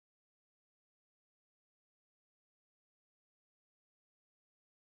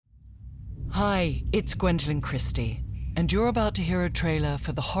Hi, it's Gwendolyn Christie, and you're about to hear a trailer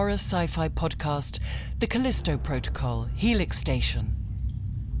for the horror sci-fi podcast, The Callisto Protocol, Helix Station.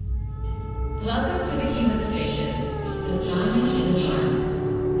 Welcome to the Helix Station, the diamond in the dark.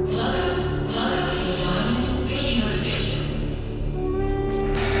 Welcome to the diamond in the Helix Station.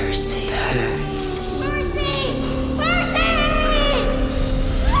 Percy!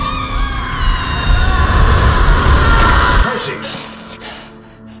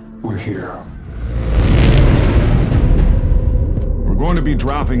 We're here. We're going to be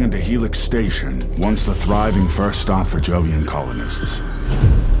dropping into Helix Station, once the thriving first stop for Jovian colonists.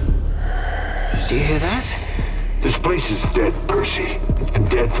 Do you hear that? This place is dead, Percy. It's been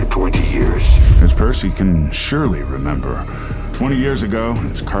dead for 20 years. As Percy can surely remember, 20 years ago,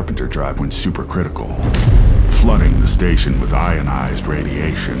 its Carpenter Drive went supercritical, flooding the station with ionized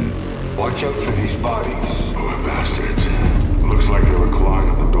radiation. Watch out for these bodies. Poor bastards. Looks like they were clawing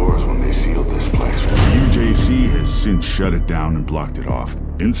at the doors when they sealed this place. The UJC has since shut it down and blocked it off.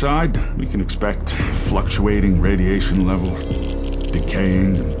 Inside, we can expect fluctuating radiation levels,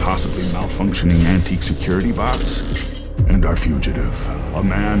 decaying and possibly malfunctioning antique security bots, and our fugitive, a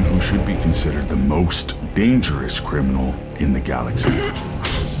man who should be considered the most dangerous criminal in the galaxy.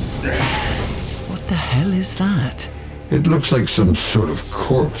 What the hell is that? It looks like some sort of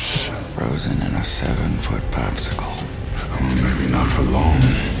corpse. Frozen in a 7-foot popsicle. Oh, maybe not for long.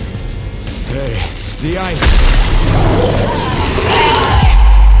 Hey, the ice!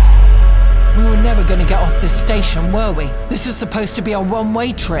 We were never going to get off this station, were we? This was supposed to be a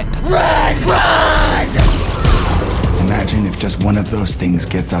one-way trip. Imagine if just one of those things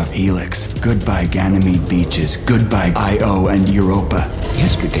gets off Helix. Goodbye Ganymede beaches. Goodbye Io and Europa.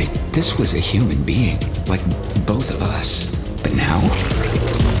 Yesterday, this was a human being, like both of us. But now...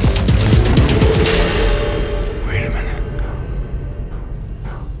 Wait a minute.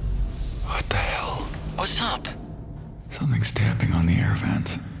 What the hell? What's up? Something's tapping on the air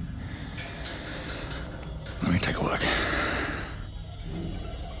vent. Let me take a look.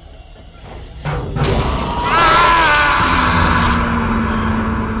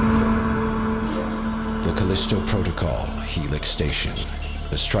 The Callisto Protocol, Helix Station.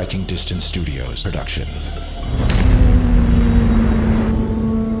 The Striking Distance Studios production.